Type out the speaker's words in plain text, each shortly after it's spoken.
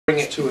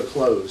bring it to a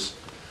close.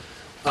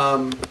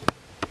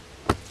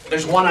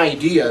 There's one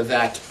idea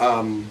that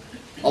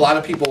a lot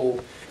of people,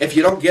 if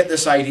you don't get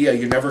this idea,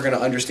 you're never going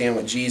to understand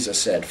what Jesus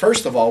said.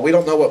 First of all, we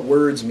don't know what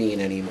words mean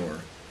anymore.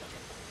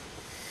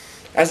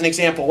 As an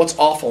example, what's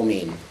awful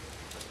mean?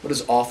 What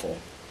is awful?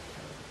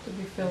 To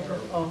be filled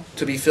with awe.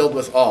 To be filled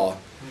with awe.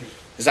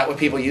 Is that what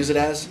people use it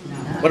as? No.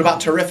 What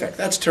about terrific?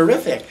 That's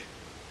terrific.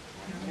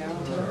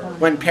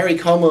 When Perry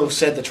Como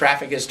said the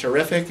traffic is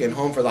terrific in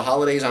Home for the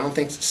Holidays, I don't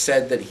think it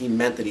said that he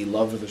meant that he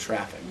loved the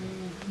traffic.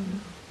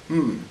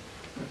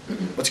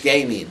 What's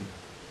gay mean?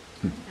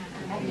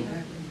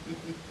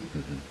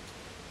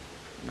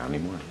 Not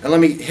anymore. And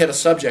let me hit a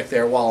subject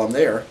there while I'm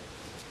there,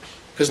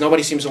 because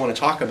nobody seems to want to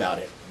talk about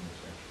it.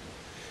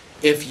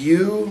 If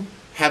you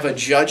have a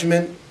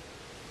judgment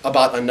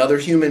about another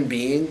human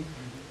being,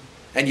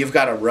 and you've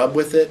got to rub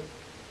with it,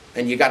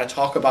 and you got to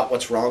talk about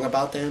what's wrong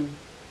about them,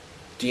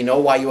 do you know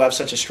why you have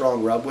such a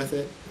strong rub with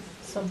it?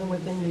 Something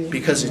within you.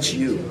 Because it's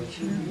you.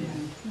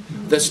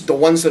 The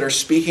ones that are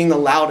speaking the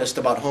loudest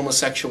about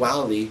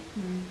homosexuality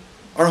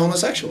are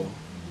homosexual.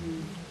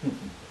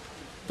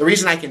 The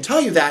reason I can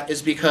tell you that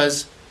is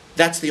because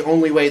that's the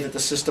only way that the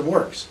system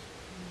works.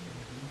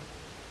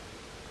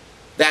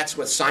 That's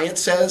what science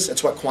says.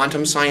 It's what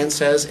quantum science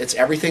says. It's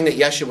everything that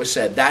Yeshua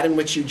said. That in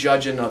which you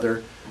judge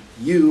another,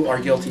 you are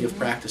guilty of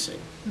practicing.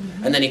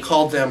 And then he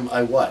called them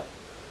a what?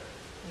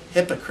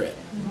 Hypocrite.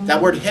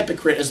 That word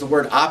hypocrite is the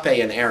word ape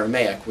in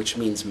Aramaic, which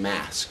means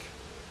mask,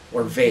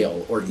 or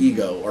veil, or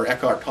ego, or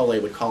Eckhart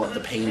Tolle would call it the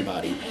pain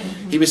body.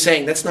 He was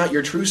saying that's not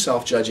your true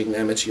self judging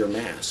them, it's your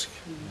mask.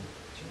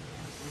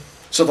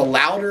 So the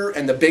louder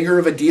and the bigger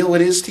of a deal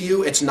it is to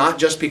you, it's not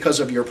just because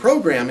of your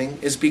programming,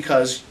 it's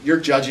because you're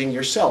judging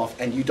yourself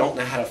and you don't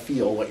know how to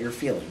feel what you're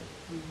feeling.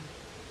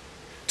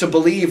 To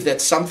believe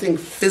that something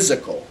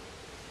physical,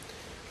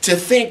 to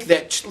think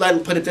that,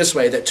 let's put it this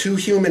way, that two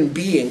human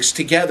beings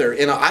together,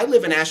 I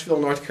live in Asheville,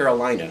 North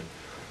Carolina.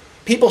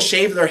 People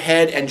shave their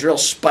head and drill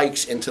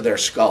spikes into their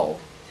skull.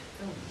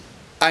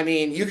 I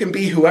mean, you can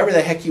be whoever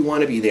the heck you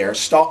want to be there.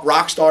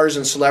 Rock stars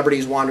and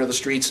celebrities wander the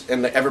streets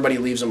and everybody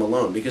leaves them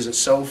alone because it's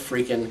so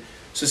freaking...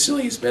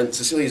 Cecilia's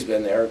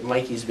been there,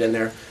 Mikey's been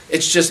there.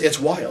 It's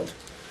wild.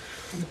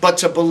 But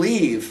to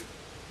believe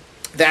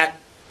that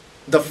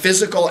the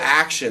physical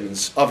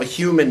actions of a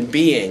human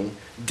being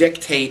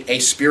dictate a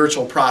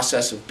spiritual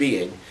process of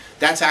being,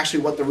 that's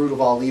actually what the root of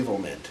all evil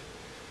meant.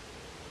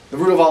 The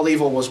root of all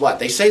evil was what?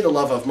 They say the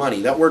love of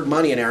money. That word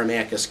money in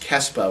Aramaic is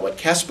kespa. What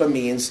kespa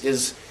means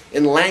is,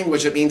 in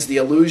language, it means the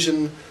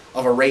illusion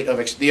of a rate of,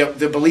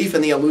 the belief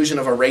in the illusion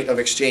of a rate of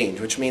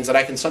exchange, which means that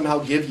I can somehow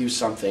give you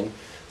something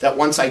that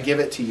once I give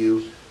it to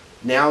you,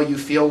 now you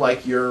feel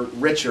like you're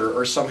richer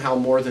or somehow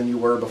more than you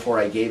were before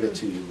I gave it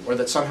to you. Or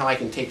that somehow I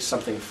can take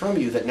something from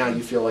you that now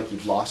you feel like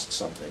you've lost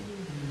something.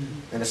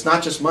 And it's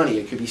not just money.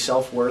 It could be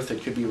self-worth.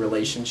 It could be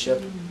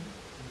relationship.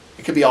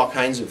 It could be all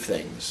kinds of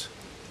things.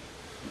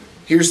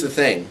 Here's the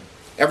thing.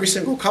 Every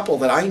single couple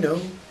that I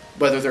know,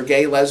 whether they're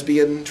gay,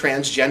 lesbian,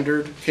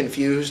 transgendered,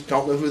 confused,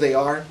 don't know who they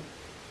are,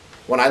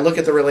 when I look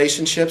at the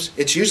relationships,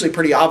 it's usually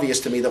pretty obvious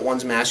to me that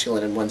one's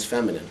masculine and one's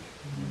feminine.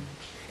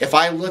 If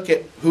I look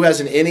at who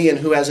has an innie and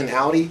who has an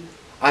outie,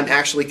 I'm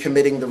actually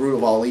committing the root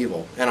of all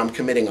evil, and I'm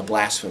committing a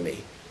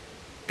blasphemy.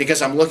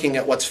 Because I'm looking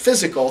at what's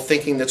physical,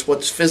 thinking that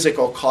what's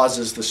physical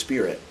causes the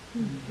spirit.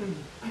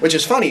 Which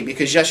is funny,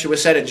 because Yeshua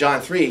said in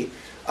John 3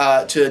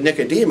 to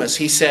Nicodemus,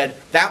 he said,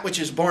 that which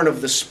is born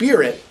of the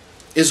spirit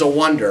is a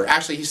wonder.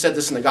 Actually, he said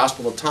this in the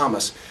Gospel of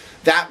Thomas.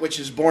 That which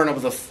is born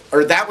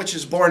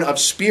of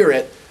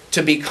spirit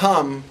to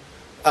become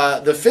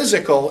the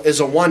physical is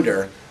a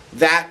wonder.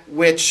 That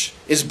which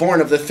is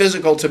born of the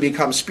physical to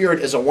become spirit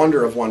is a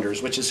wonder of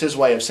wonders, which is his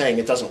way of saying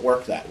it doesn't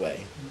work that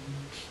way.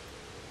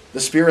 The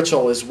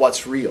spiritual is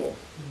what's real.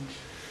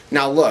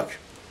 Now look,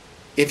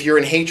 if you're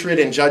in hatred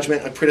and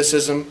judgment and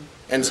criticism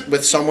and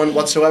with someone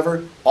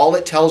whatsoever, all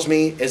it tells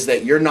me is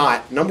that you're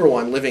not, number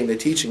one, living the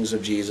teachings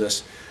of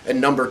Jesus,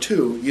 and number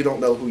two, you don't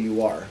know who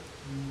you are.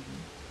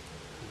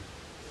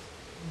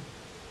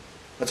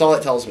 That's all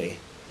it tells me.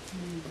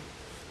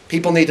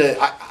 People need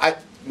to...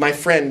 my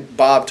friend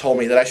Bob told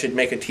me that I should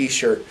make a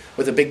t-shirt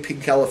with a big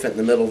pink elephant in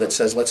the middle that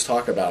says, let's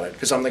talk about it.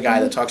 Because I'm the guy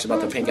that talks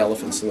about the pink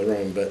elephants in the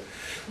room. But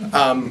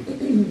I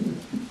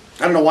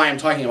don't know why I'm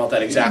talking about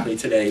that exactly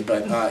today,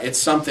 but it's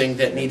something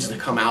that needs to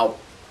come out.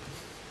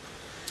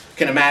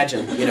 You can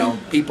imagine,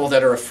 people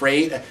that are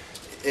afraid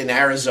in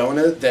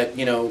Arizona that,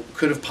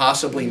 could have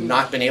possibly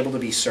not been able to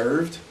be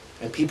served.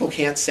 And people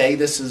can't say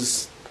this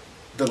is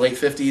the late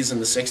 50s and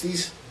the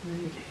 60s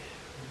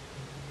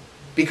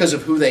because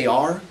of who they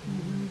are.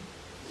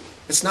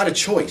 It's not a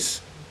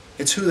choice.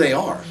 It's who they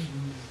are.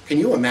 Can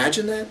you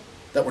imagine that?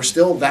 That we're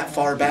still that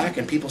far back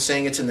and people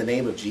saying it's in the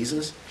name of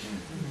Jesus?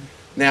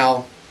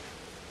 Now,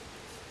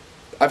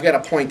 I've got a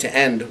point to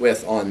end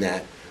with on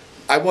that.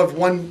 I have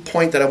one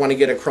point that I want to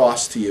get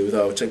across to you,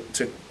 though,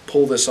 to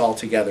pull this all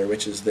together,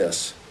 which is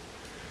this.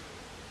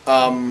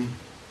 And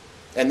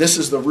this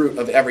is the root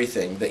of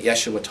everything that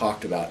Yeshua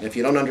talked about. And if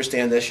you don't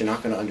understand this, you're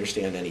not going to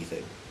understand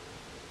anything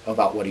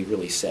about what he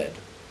really said.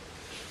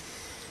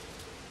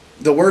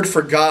 The word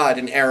for God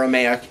in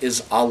Aramaic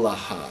is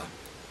Allah.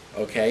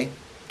 Okay?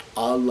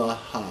 Allah.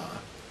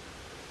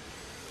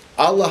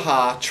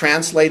 Allah,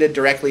 translated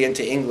directly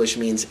into English,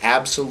 means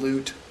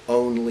absolute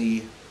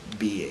only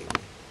being.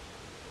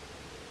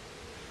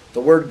 The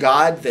word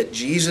God that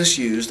Jesus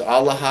used,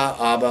 Allah,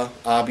 Abba,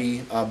 Abi,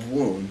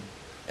 Abwun,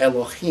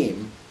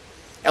 Elohim.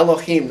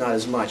 Elohim not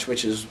as much,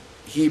 which is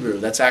Hebrew.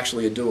 That's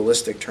actually a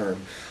dualistic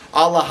term.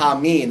 Allah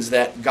means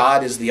that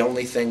God is the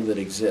only thing that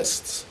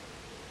exists.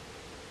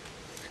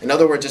 In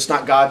other words, it's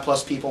not God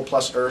plus people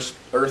plus earth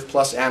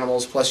plus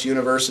animals plus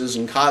universes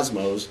and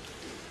cosmos,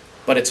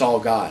 but it's all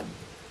God.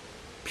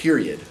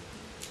 Period.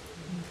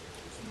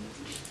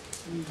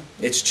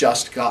 It's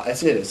just God.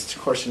 That's it. It's A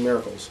Course in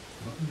Miracles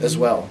as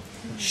well.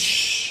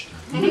 Shh.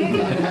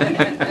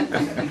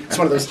 It's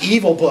one of those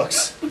evil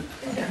books.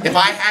 If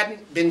I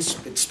hadn't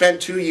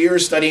spent 2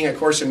 years studying A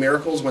Course in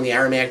Miracles when the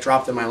Aramaic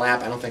dropped in my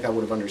lap, I don't think I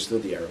would have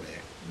understood the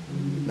Aramaic.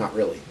 Not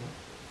really.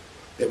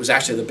 It was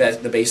actually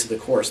the base of the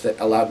Course that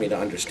allowed me to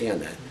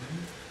understand that.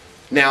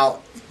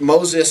 Now,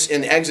 Moses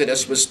in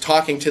Exodus was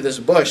talking to this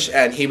bush,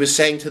 and he was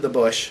saying to the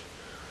bush,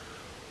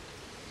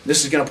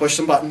 this is going to push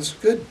some buttons.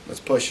 Good, let's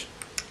push.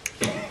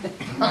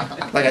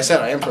 Like I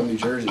said, I am from New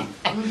Jersey.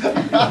 That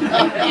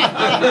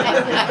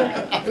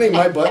ain't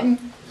my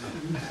button.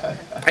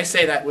 I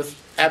say that with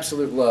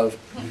absolute love.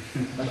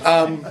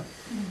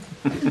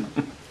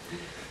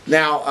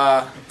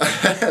 Now,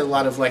 a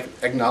lot of like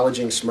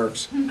acknowledging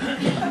smirks.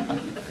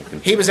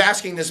 He was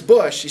asking this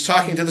bush, he's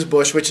talking to this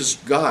bush, which is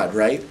God,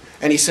 right?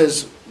 And he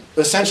says,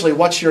 essentially,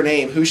 what's your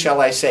name? Who shall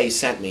I say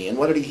sent me? And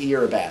what did he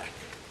hear back?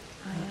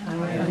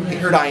 He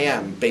heard I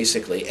am,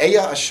 basically.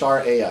 Eya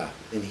Ashar Eya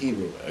in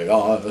Hebrew.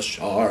 Eya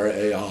Ashar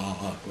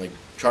Eya. Like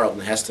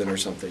Charlton Heston or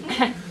something.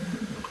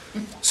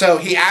 So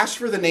he asked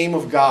for the name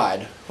of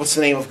God. What's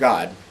the name of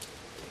God?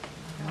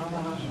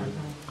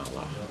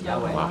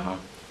 Yahweh.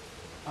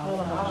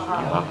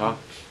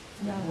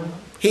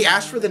 He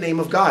asked for the name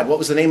of God. What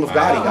was the name of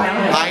God he got?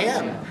 I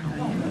am.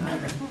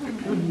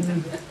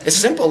 It's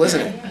simple, isn't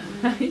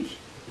it?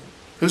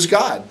 Who's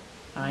God?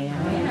 I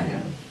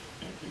am.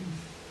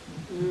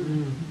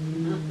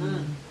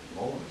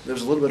 There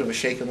was a little bit of a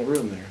shake in the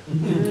room there.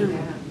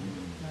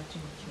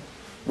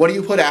 What do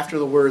you put after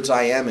the words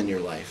I am in your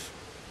life?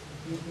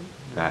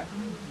 That.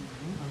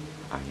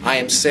 I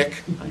am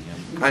sick.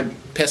 I'm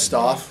pissed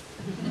off.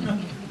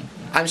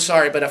 I'm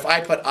sorry, but if I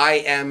put I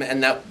am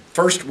and that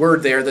first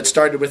word there that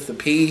started with the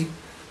P,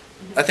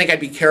 I think I'd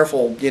be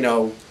careful,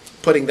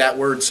 putting that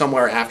word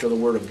somewhere after the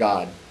word of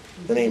God,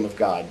 the name of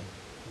God.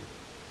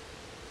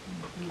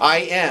 I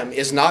am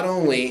is not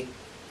only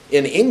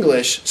in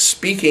English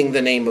speaking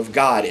the name of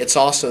God, it's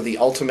also the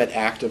ultimate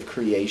act of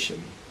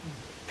creation.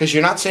 Because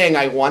you're not saying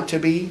I want to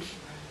be,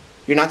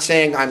 you're not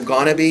saying I'm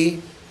gonna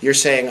be, you're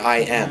saying I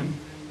am.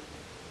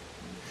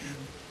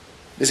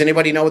 Does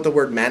anybody know what the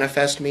word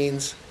manifest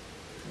means?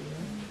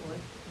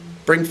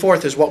 Bring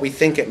forth is what we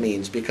think it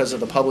means because of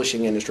the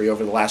publishing industry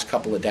over the last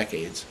couple of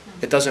decades.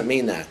 It doesn't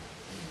mean that.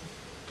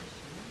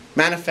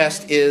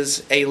 Manifest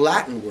is a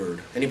Latin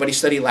word. Anybody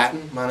study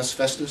Latin?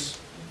 Manifestus?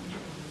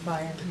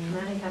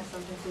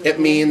 It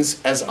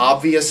means as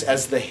obvious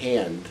as the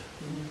hand.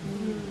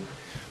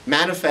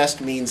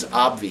 Manifest means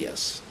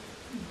obvious.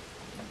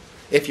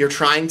 If you're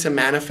trying to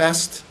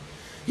manifest,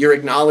 you're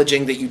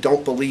acknowledging that you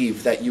don't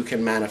believe that you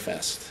can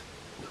manifest.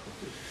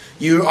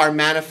 You are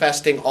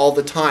manifesting all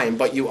the time,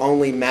 but you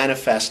only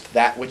manifest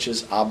that which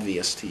is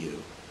obvious to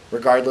you,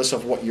 regardless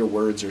of what your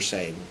words are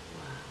saying.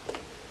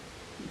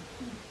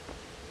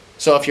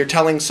 So if you're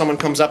telling someone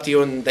comes up to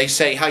you and they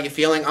say, how you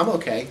feeling? I'm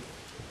okay.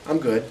 I'm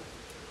good.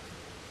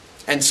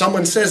 And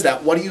someone says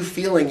that, what are you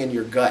feeling in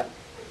your gut?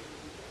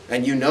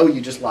 And you know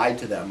you just lied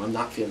to them. I'm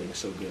not feeling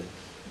so good.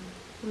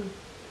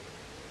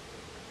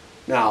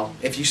 Now,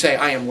 if you say,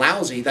 I am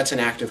lousy, that's an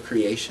act of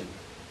creation.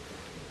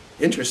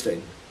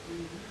 Interesting.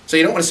 So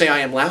you don't want to say, I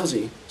am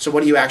lousy. So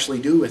what do you actually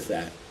do with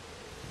that?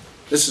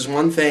 This is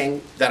one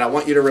thing that I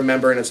want you to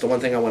remember, and it's the one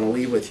thing I want to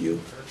leave with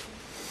you.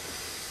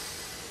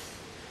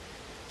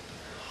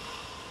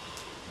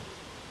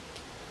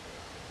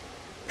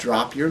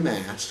 Drop your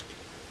mask.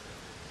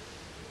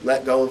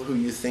 Let go of who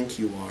you think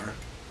you are.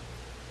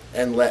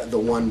 And let the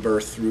one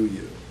birth through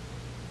you.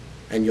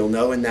 And you'll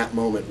know in that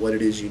moment what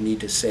it is you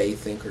need to say,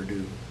 think, or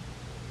do.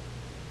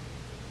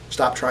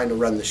 Stop trying to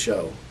run the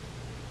show.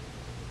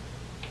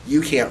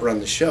 You can't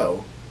run the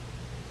show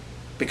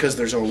because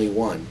there's only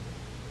one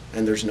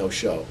and there's no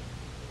show.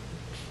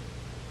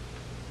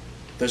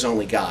 There's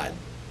only God.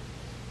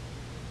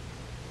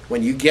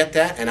 When you get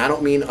that, and I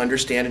don't mean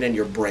understand it in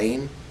your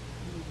brain,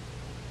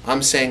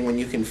 I'm saying when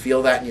you can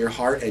feel that in your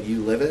heart and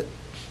you live it,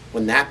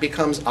 when that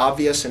becomes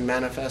obvious and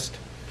manifest,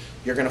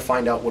 you're going to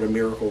find out what a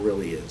miracle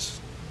really is.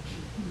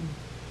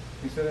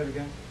 Can you say that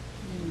again?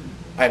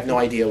 I have no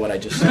idea what I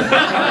just said. It's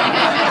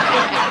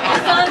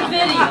on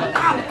video.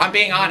 I'm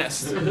being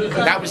honest.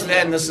 That was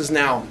then, this is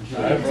now.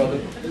 All right, brother.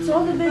 It's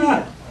on the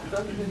video.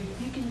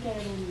 You can get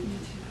it on YouTube.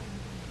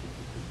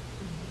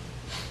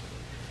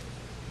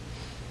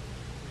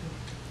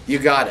 You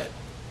got it.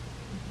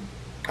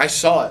 I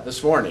saw it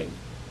this morning.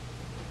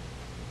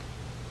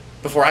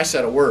 before I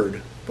said a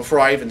word, before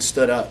I even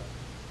stood up.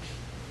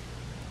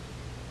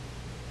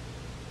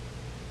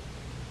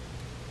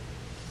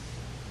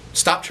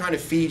 Stop trying to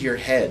feed your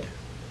head.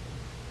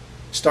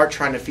 Start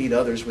trying to feed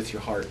others with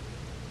your heart.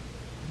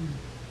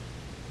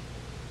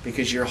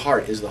 Because your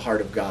heart is the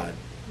heart of God.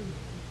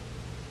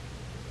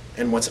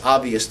 And what's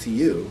obvious to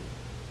you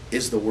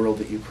is the world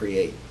that you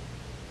create.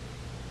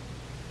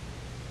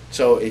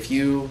 So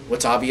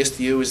what's obvious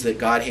to you is that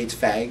God hates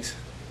fags,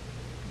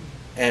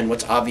 and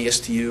what's obvious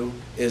to you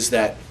is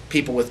that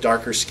people with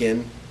darker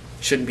skin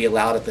shouldn't be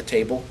allowed at the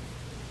table,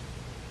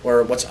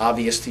 or what's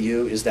obvious to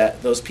you is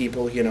that those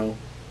people,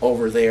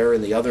 over there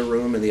in the other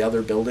room in the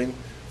other building,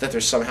 that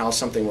there's somehow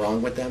something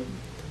wrong with them,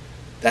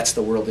 that's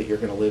the world that you're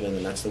going to live in,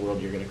 and that's the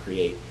world you're going to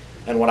create.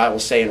 And what I will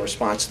say in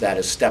response to that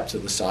is step to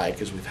the side,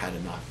 because we've had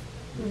enough.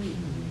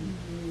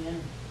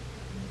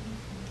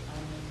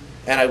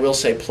 And I will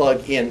say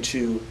plug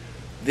into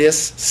this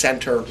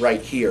center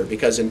right here,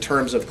 because in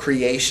terms of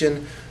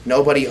creation,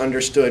 nobody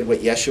understood what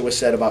Yeshua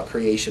said about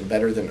creation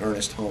better than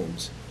Ernest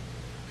Holmes,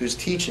 whose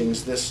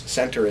teachings this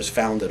center is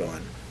founded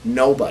on.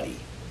 Nobody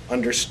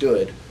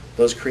understood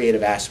those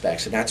creative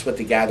aspects, and that's what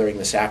the gathering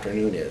this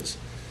afternoon is.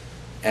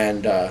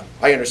 And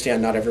I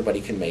understand not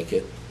everybody can make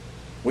it.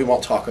 We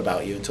won't talk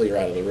about you until you're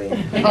out of the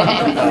room.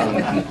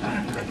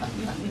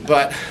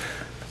 But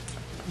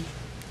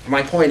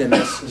my point in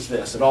this is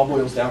this. It all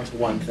boils down to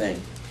one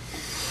thing.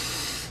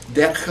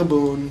 Det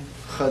chabun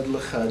chad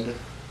l'chad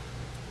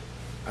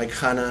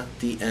aikana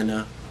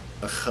di'ena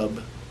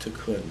achab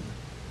tekun.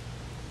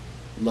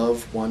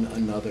 Love one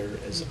another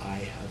as I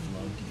have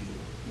loved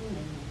you.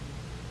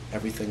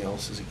 Everything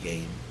else is a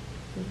game.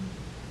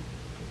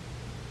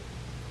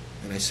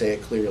 And I say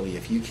it clearly,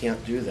 if you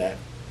can't do that,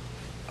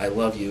 I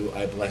love you,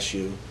 I bless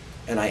you,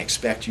 and I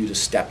expect you to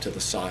step to the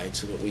side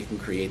so that we can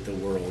create the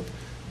world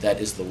that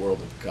is the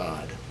world of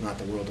God, not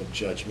the world of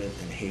judgment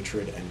and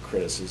hatred and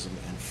criticism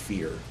and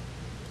fear.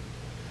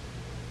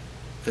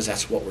 Because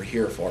that's what we're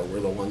here for. We're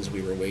the ones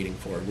we were waiting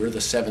for. We're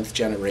the seventh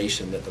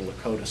generation that the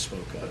Lakota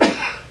spoke of.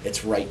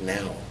 It's right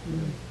now.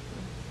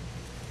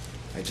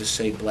 I just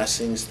say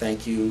blessings.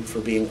 Thank you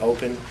for being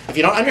open. If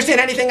you don't understand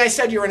anything I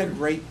said, you're in a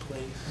great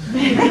place.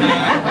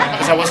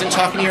 Because I wasn't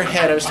talking to your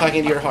head, I was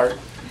talking to your heart.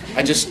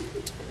 I just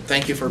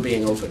thank you for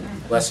being open.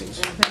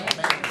 Blessings.